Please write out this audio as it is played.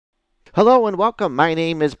Hello and welcome. My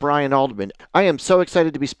name is Brian Alderman. I am so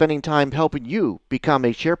excited to be spending time helping you become a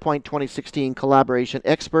SharePoint 2016 collaboration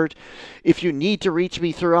expert. If you need to reach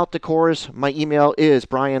me throughout the course, my email is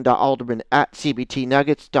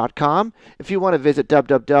brian.alderman@cbtnuggets.com. If you want to visit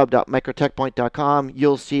www.microtechpoint.com,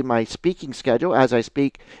 you'll see my speaking schedule as I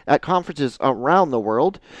speak at conferences around the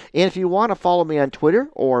world. And if you want to follow me on Twitter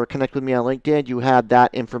or connect with me on LinkedIn, you have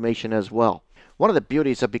that information as well. One of the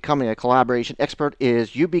beauties of becoming a collaboration expert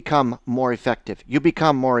is you become more effective, you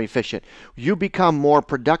become more efficient, you become more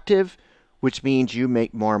productive, which means you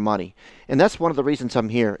make more money. And that's one of the reasons I'm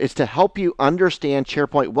here, is to help you understand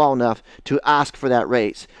SharePoint well enough to ask for that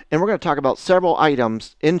raise. And we're going to talk about several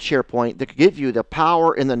items in SharePoint that give you the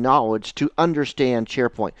power and the knowledge to understand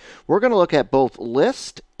SharePoint. We're going to look at both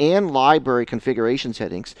list and library configuration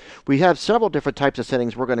settings. We have several different types of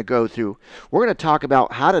settings we're going to go through. We're going to talk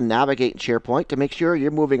about how to navigate in SharePoint to make sure you're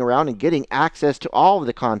moving around and getting access to all of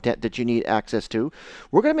the content that you need access to.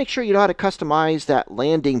 We're going to make sure you know how to customize that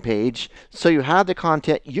landing page so you have the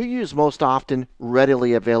content you use most often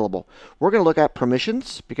readily available. We're going to look at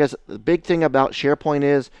permissions, because the big thing about SharePoint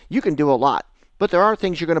is you can do a lot, but there are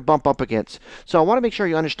things you're going to bump up against. So I want to make sure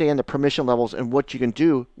you understand the permission levels and what you can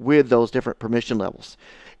do with those different permission levels.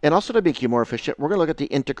 And also, to make you more efficient, we're going to look at the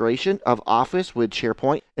integration of Office with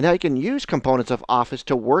SharePoint and how you can use components of Office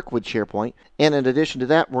to work with SharePoint. And in addition to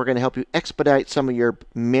that, we're going to help you expedite some of your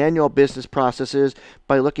manual business processes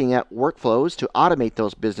by looking at workflows to automate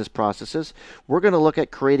those business processes. We're going to look at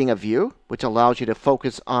creating a view, which allows you to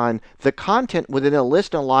focus on the content within a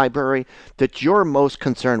list and library that you're most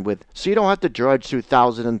concerned with, so you don't have to drudge through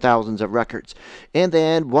thousands and thousands of records. And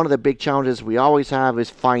then one of the big challenges we always have is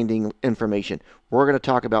finding information. We're going to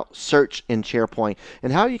talk about search in SharePoint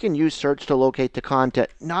and how you can use search to locate the content,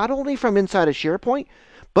 not only from inside of SharePoint,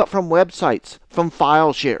 but from websites, from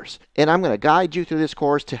file shares. And I'm going to guide you through this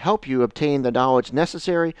course to help you obtain the knowledge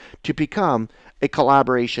necessary to become a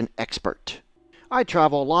collaboration expert. I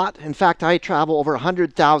travel a lot. In fact, I travel over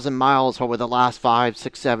 100,000 miles over the last 5,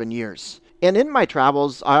 6, 7 years. And in my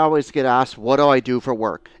travels, I always get asked, what do I do for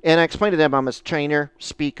work? And I explain to them I'm a trainer,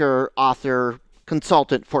 speaker, author,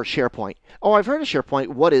 consultant for SharePoint. Oh, I've heard of SharePoint.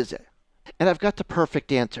 What is it? And I've got the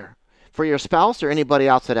perfect answer for your spouse or anybody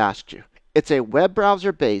else that asks you. It's a web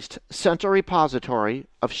browser-based central repository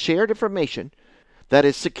of shared information that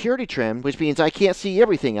is security trimmed, which means I can't see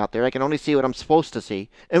everything out there. I can only see what I'm supposed to see.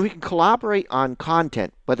 And we can collaborate on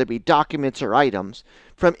content, whether it be documents or items,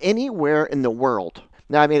 from anywhere in the world.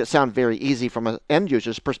 Now, I made it sound very easy from an end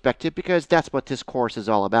user's perspective because that's what this course is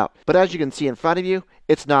all about. But as you can see in front of you,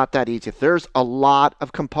 it's not that easy. There's a lot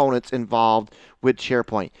of components involved with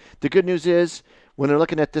SharePoint. The good news is, when we're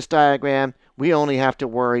looking at this diagram, we only have to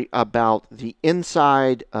worry about the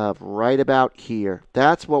inside of right about here.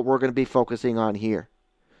 That's what we're going to be focusing on here.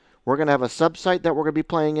 We're going to have a subsite that we're going to be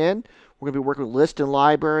playing in. We're going to be working with lists and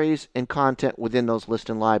libraries and content within those lists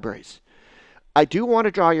and libraries. I do want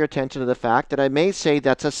to draw your attention to the fact that I may say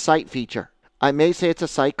that's a site feature. I may say it's a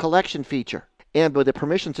site collection feature. And with the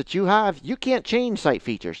permissions that you have, you can't change site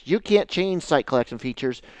features. You can't change site collection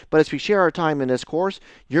features. But as we share our time in this course,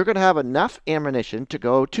 you're going to have enough ammunition to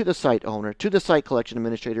go to the site owner, to the site collection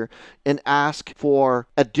administrator, and ask for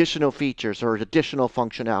additional features or additional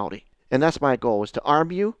functionality. And that's my goal, is to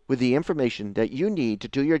arm you with the information that you need to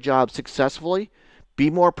do your job successfully, be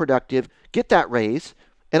more productive, get that raise,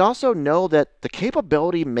 and also know that the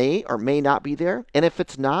capability may or may not be there. And if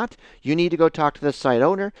it's not, you need to go talk to the site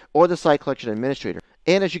owner or the site collection administrator.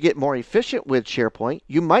 And as you get more efficient with SharePoint,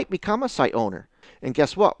 you might become a site owner. And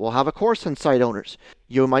guess what? We'll have a course on site owners.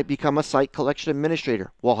 You might become a site collection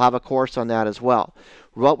administrator. We'll have a course on that as well.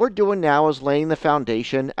 What we're doing now is laying the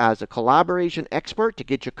foundation as a collaboration expert to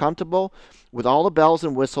get you comfortable with all the bells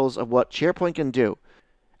and whistles of what SharePoint can do.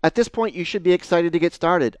 At this point, you should be excited to get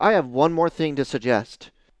started. I have one more thing to suggest.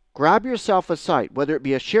 Grab yourself a site, whether it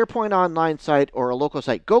be a SharePoint online site or a local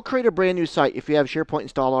site. Go create a brand new site if you have SharePoint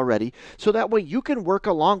installed already, so that way you can work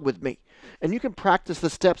along with me and you can practice the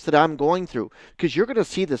steps that I'm going through, because you're going to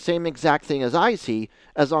see the same exact thing as I see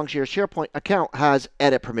as long as your SharePoint account has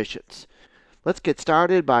edit permissions. Let's get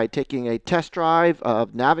started by taking a test drive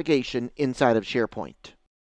of navigation inside of SharePoint.